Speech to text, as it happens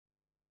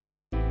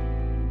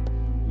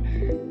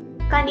こ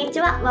んにち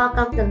は。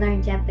Welcome to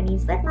Learn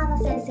Japanese with Mama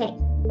Sensei.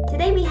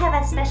 Today we have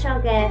a special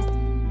guest,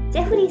 ジ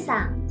ェフリー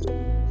さん。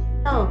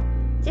So,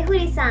 ジェフ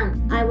リーさ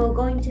ん、I will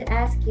going to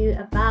ask you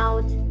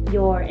about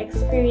your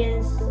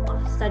experience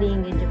of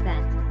studying in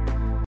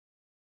Japan.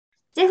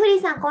 ジェフリ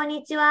ーさん、こん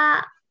にち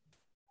は。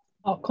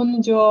こん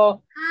にちは。は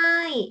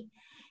い。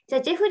じゃ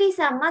あ、ジェフリー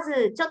さん、ま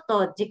ずちょっ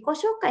と自己紹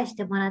介し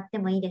てもらって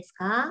もいいです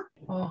か？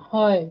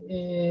はい、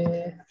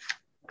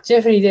ジ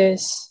ェフリーで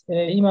す。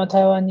今、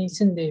台湾に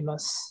住んでいま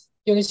す。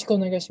よろしくお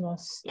願いしま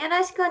す。よ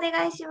ろしくお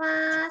願いしま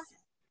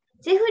す。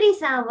ジェフリー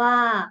さん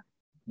は、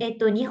日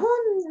本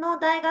の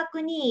大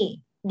学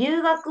に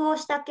留学を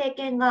した経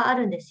験があ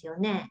るんですよ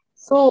ね。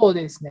そう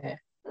です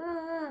ね。うんう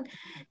ん。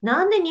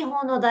なんで日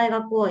本の大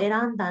学を選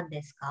んだん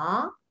です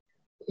か？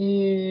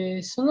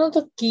その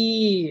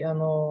時、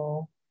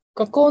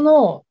学校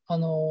の、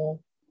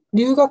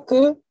留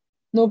学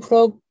のプ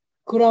ロ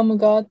グラム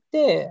があっ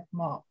て、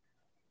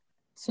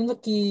その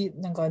時、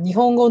なんか日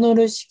本語の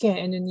試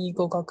験 N2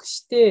 合格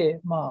して、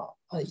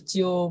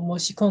一応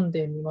申し込ん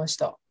でみまし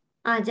た。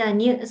じゃ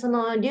あそ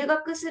の留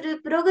学す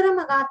るプログラ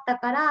ムがあった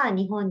から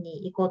日本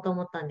に行こうと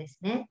思ったんです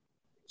ね。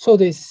そう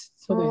です。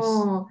そうです。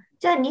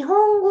じゃあ日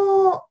本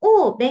語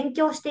を勉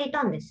強してい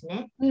たんです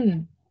ね。う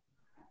ん。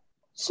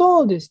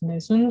そうです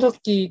ね。その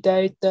時、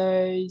だい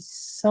たい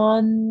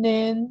3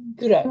年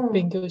ぐらい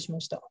勉うん。強し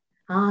ました。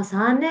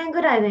3年ぐ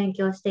らい勉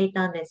強してい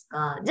たんです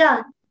か。じ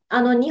ゃあ、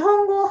日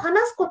本語を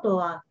話すこと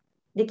は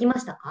できま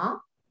した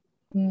か？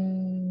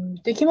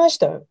できまし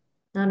たよ。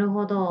なる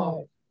ほど。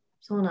はい。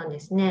そうなんで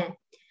すね。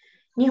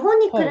日本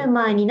に来はい。る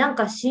前になん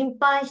か心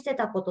配して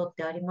たことっ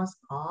てあります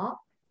か？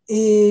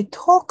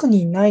特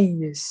にない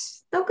で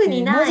す。特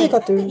になない。ぜか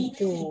と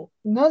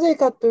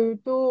いう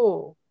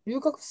と、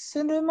留学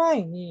する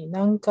前に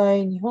何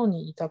回日本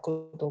にいた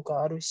こと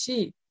がある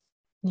し、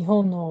日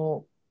本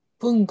の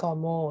文化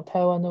も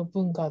台湾の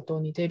文化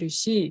と似てる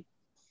し、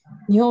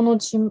日本の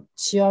治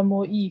安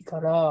もいいか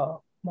ら、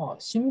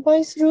心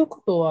配するこ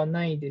とは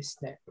ないです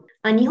ね。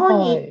日本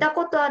に行ったはい。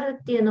ことある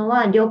っていうの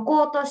は旅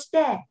行とし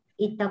て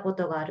行ったこ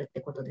とがあるって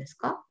ことです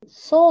か？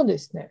そうで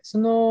すね。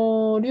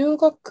留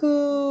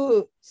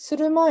学す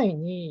る前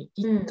に、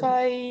一うん。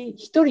回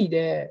一人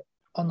で、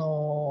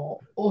大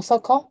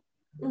阪、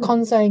うん。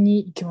関西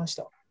に行きまし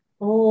た。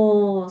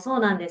おー、そう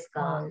なんです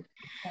か。はい。はい。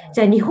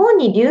じゃあ日本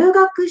に留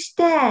学し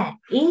て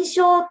印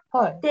象っ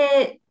はい。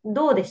て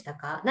どうでした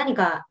か？何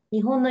か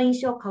日本の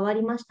印象変わ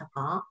りました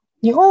か？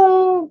日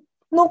本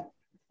の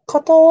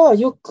方は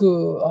よ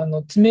く、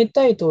冷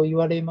たいと言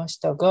われまうんす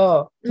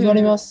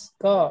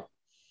が、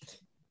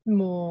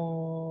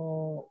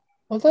も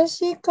う、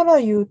私から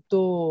言う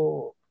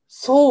と、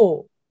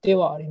そうで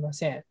はありま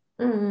せん。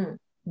うんう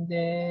ん。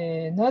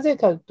で、なぜ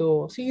かという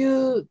と、そう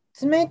いう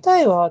冷た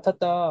いはた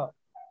だ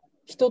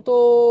人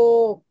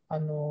と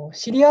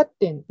知り合っ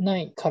てな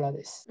いから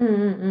です。うんう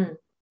んうん。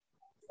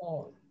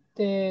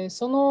で、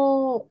そ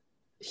の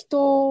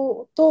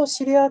人と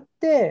知り合っ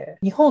て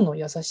日本の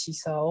優し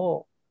さ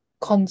を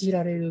感じ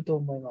られると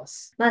思いま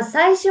す。まあ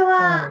最初は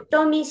はい。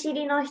人見知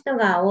りの人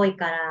が多い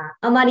から、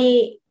あま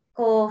り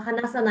こう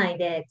話さない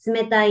で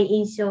冷たい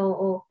印象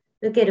を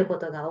受けるこ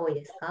とが多い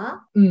です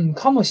か？うん、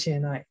かもしれ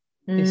ない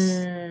うで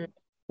す。ーん。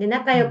で、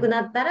仲うん、良く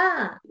なった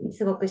ら、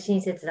すごく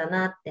親切だ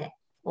なって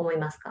思い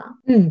ますか？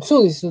うん、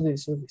そうです、そうで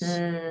す、そうでう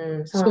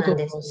す。そうそうとなん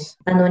ですね。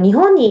思います。日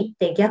本に行っ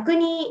て逆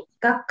に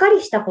がっか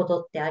りしたこ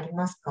とってあり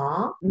ます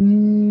か？うー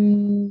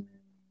ん、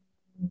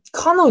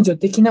彼女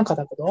できなかっ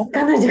たこと。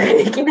彼女が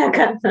できな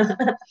かった。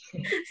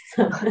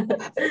そう。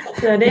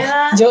そいや、れ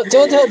は、冗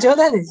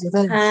談です、冗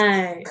談です。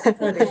はい、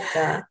そうです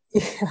か。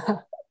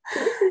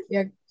い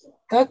や、いや、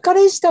がっか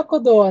りしたこ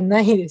とは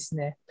ないです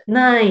ね。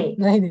ない。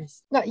ないで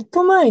す。行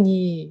く前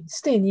に、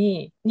すで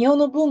に日本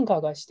の文化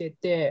がして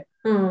て、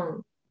う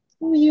ん。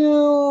そうい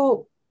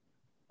う、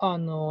な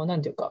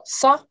んていうか、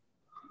そ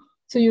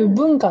ういううん。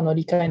文化の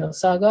理解の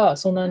差が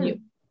そんなにう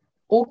ん。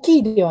大き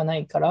いではな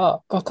いか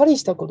ら、がっかり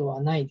したこと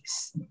はないで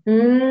す。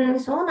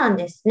そうなん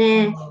です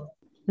ね。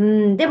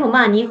でも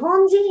まあ日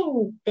本人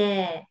っ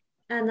て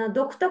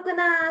独特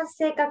な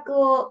性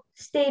格を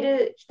してい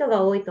る人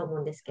が多いと思う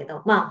んですけ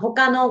ど、まあ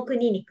他の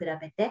国に比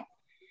べて。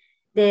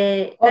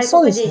で、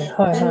そうですね。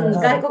はいはいは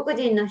い。外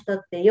国人の人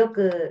ってよ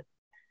く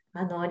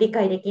理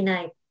解でき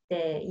ないっ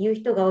ていう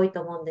人が多い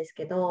と思うんです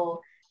け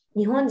ど、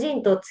日本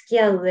人と付き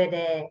合う上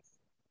で、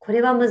こ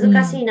れは難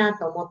しいうん。な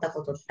と思った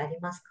ことってあり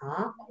ます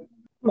か？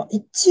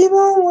一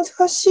番難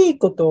しい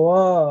こと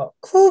は、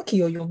空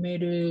気を読む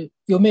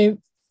こ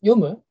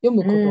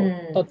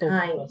とだと思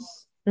はい。いま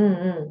す。うん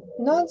う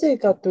なぜ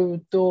かという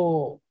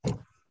と、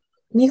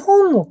日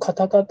本の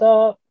方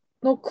々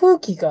の空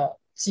気が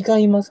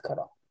違いますか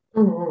ら。ん。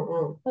うんう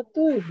んうん。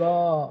例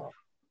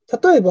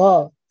え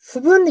ば、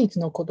不分率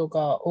のこと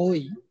が多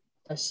い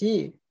だ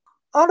し、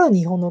ある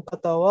日本の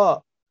方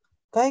は、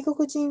外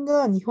国人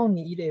が日本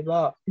にいれ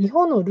ば、日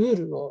本のル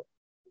ールを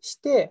し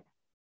て、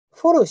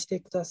フォローして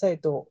ください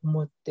と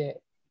思って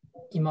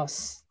いま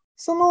す。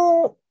そ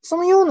の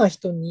ような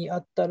人に会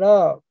った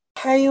ら、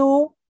対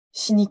応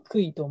しにく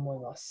いと思い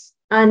ます。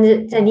じゃあ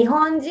日はい。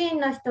本人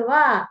の人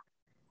は、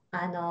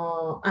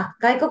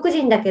外国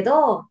人だけ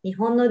ど、日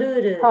本のル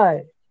ールは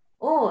い。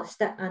を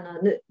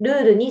ル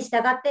ールに従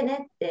って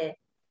ねって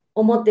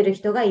思ってる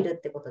人がいる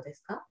ってことで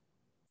すか？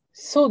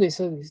そうです、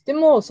そうです。で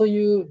も、そう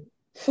いう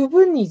不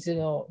分日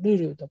のル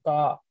ールと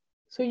か、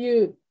そう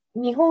いう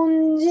日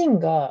本人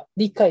が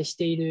理解し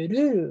ているル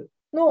ール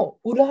の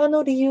裏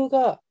の理由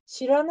が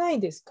知らない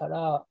ですか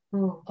ら、う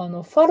ん。フ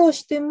ァロー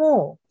して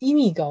も意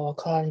味がわ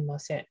かりま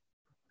せん。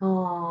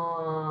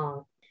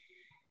あ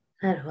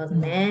あ、なるほどう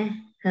ん。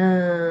ね。うん。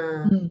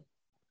うん。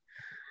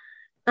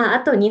あ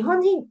と日本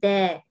人っ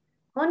て、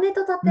本音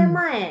と建うん。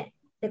前っ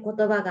て言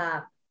葉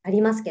があ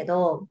りますけ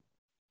ど、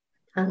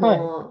はい。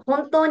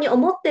本当に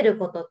思ってる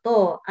こと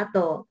と、あ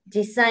と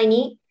実際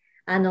に、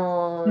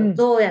うん。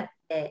どうやっ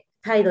て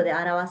態度で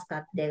表すか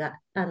ってが、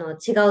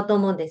違うと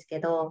思うんですけ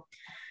ど、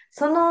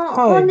その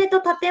はい。本音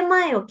と建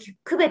前を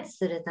区別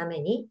するた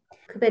めに、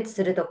区別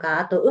するとか、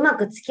あとうま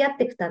く付き合っ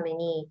ていくため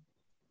に、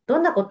ど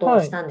んなことを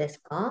はい。したんです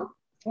か？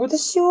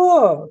私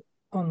は、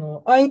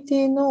相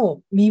手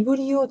の身振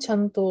りをちゃ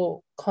ん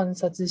と観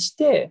察し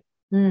て、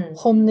うん。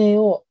本音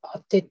を当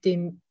てて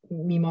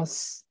みま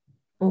す。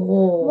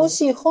おお。も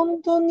し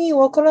本当に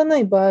わからな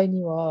い場合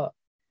には、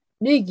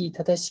礼儀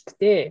正しく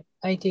て、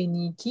相手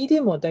に聞い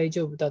ても大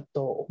丈夫だ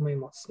と思い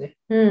ますね。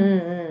うん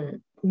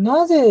うん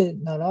なぜ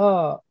な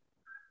ら、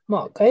ま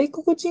あ、外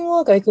国人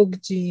は外国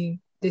人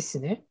です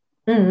ね。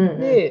うん。うんうんうん。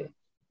で、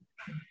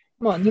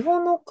まあ、日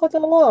本の方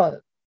は、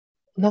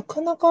な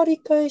かなか理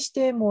解し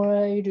ても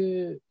らえ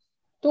る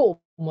と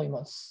思い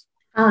ます。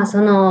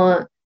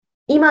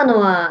今の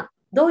は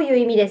どういう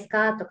意味です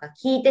かとか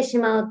聞いてし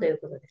まうという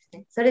ことです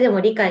ね。それで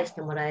も理解し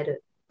てもらえ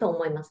ると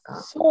思いますか？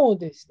そう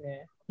です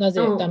ね。な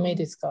ぜダうん。メ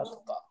ですかと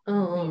か、う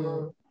んそういうう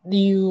んう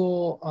理由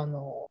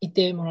を言っ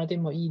てもらって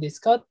もいいです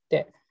かっ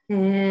てん。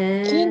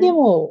聞いて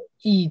も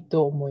いい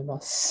と思い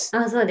ます。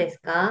そうです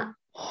か？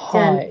じ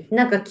ゃあ、はい。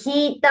なんか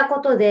聞いたこ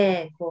と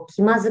で、こう、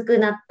気まずく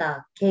なっ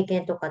た経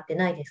験とかって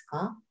ないです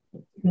か？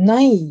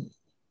ない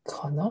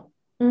かな。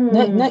うんう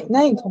ん。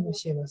ないかも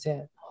しれませ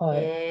ん。は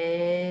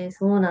い。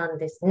そうなん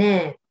です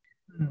ね。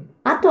うん。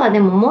あとはで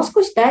ももう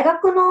少し大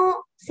学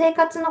の生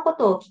活のこ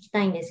とを聞き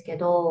たいんですけ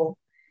ど、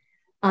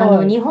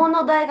はい。日本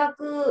の大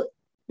学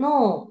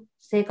の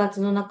生活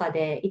の中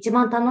で一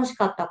番楽し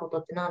かったこと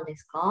って何で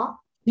すか？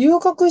留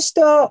学し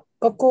た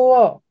学校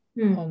は、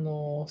う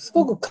ん、す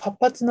ごく活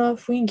発な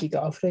雰囲気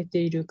が溢れて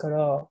いるか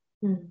ら、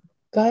うん、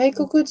外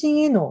国人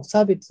への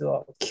差別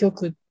は記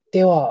憶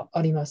では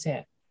ありませ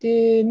ん。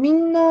で、み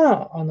ん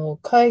な、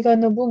海外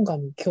の文化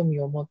に興味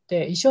を持っ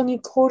て、一緒に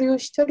交流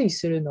したり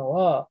するの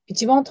は、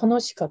一番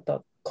楽しかっ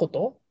たこ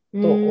とう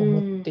と思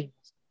っーん、てい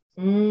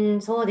ま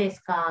す。そうで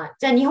すか。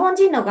じゃあ日本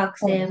人の学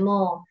はい。生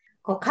も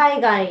こう海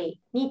外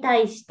に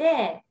対し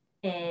て、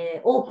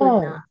オープンは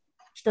い。な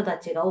人た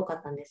ちが多か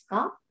ったんです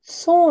か？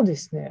そうで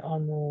すね。う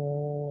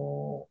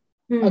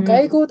んうん。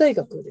外交大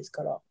学です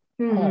から。はい。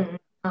うんうん。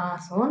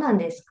そうなん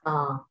です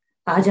か。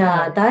じゃあ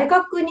はい。大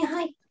学に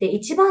入って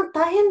一番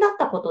大変だっ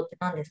たことって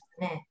何ですか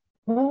ね？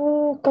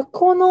学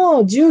校の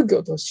授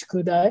業と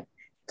宿題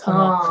か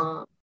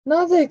な。あ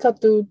なぜか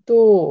という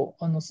と、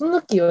そ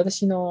の時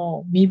私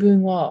の身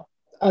分は、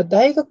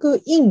大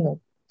学院の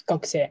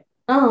学生。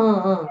う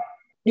んうん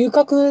留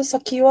学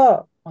先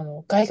は、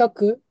外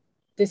学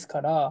です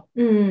から、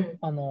うん。うん。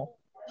あの、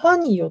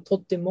単位を取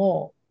って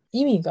も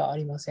意味があ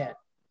りません。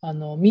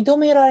認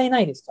められな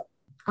いですか？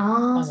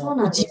そうう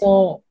なんですか。ち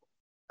の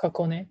学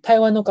校ね、台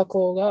湾の学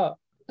校が、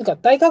なんか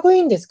大学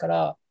院ですか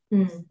ら、う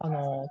ん。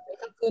大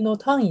学の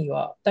単位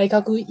は大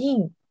学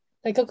院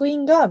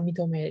が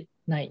認め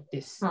ない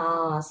です。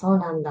そう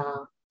なん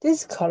だ。で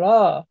すか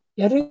ら、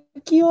やる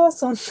気は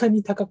そんな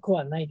に高く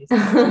はないですね。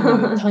そう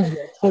いう単位を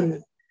取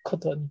るこ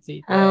とにつ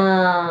いて。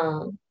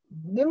あ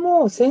で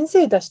も、先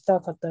生出した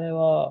方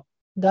は、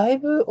だい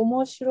ぶ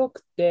面白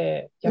く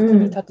て役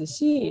にうん。立つ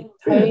し、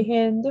うん。大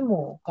変で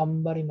も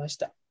頑張りまし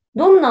た。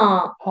どん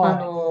な、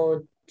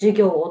はい。授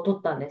業を取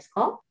ったんです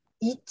か？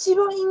一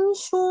番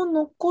印象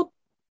残っ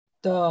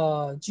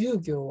た授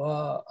業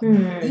は、う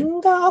ん。イ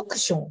ンターアク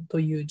ションと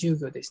いう授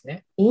業です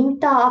ね。イン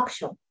ターアク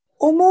ション。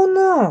主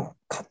な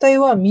課題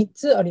は3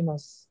つありま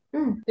す。う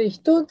ん。で、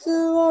1つ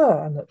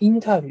はイン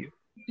タビュー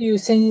という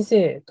先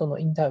生との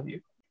インタビュ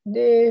ー。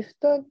で、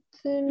2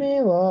つ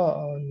目は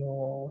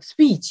ス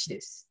ピーチ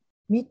です。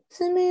3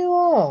つ目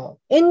は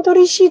エント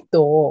リーシー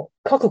トを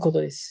書くこ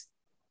とです。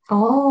あ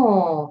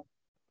あ。は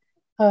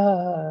いはいは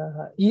い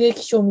はい。履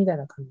歴書みたい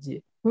な感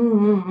じ。うんう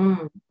んう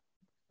ん。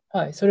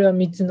はい。それは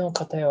3つの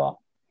課題は。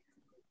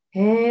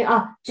へえ、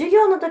授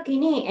業の時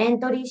にエン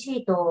トリーシ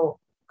ートを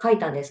書い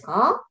たんです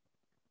か？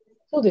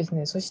そうです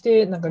ね。そし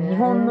て、なんかへ日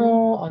本え。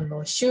の、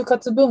就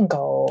活文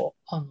化を、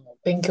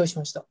勉強し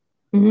ました。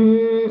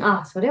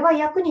それは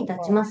役に立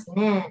ちまはい。す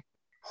ね。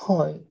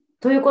はい。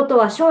ということ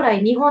は将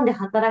来日本で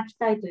働き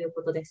たいという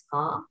ことです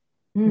か？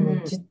うんもうう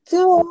ん。実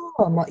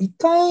は、まあ、一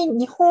回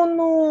日本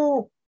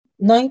の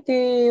内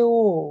定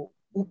を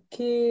受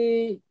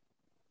け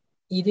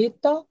入れ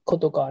たこ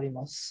とがあり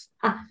ます。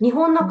日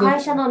本ので、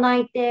会社の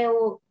内定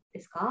を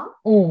ですか？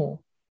うん。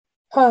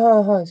はいは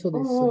いはい、そう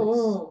おうです、そうです。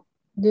おうおう。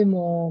で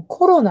も、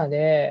コロナ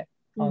で、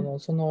うん、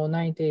その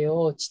内定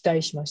を辞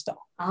退しました。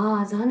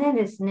ああ、残念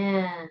です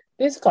ね。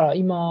ですから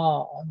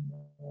今、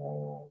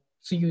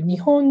そういう日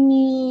本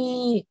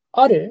に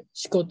ある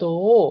仕事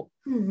を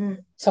うんう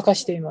ん。探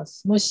していま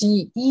す。も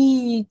し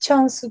いいチ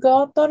ャンスが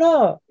あった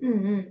ら、うんう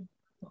ん。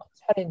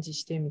チャレンジ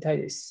してみたい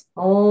です。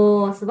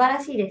おー、素晴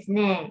らしいです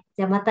ね。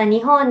じゃあまた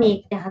日本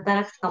に行って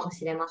働くかも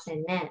しれませ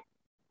んね。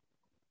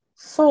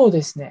そう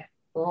ですね。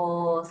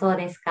おー、そう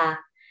です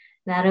か。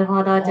なる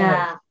ほど。じはい。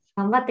ゃあ、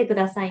頑張ってく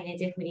ださいね、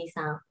ジェフリー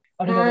さん。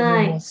ありがとうございは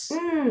ーい。うます。ん。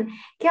今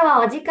日は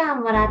お時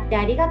間もらって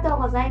ありがと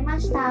うございま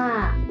し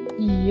た。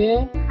いいえ。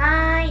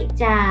はーい。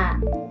じゃあ、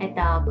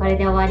これ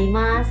で終わり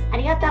ます。あ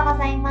りがとうご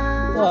ざい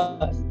ます。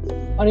は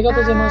い。ありがと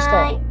うございました。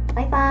はーい。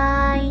バイ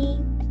バー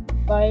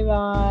イ。バイ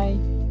バ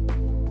イ。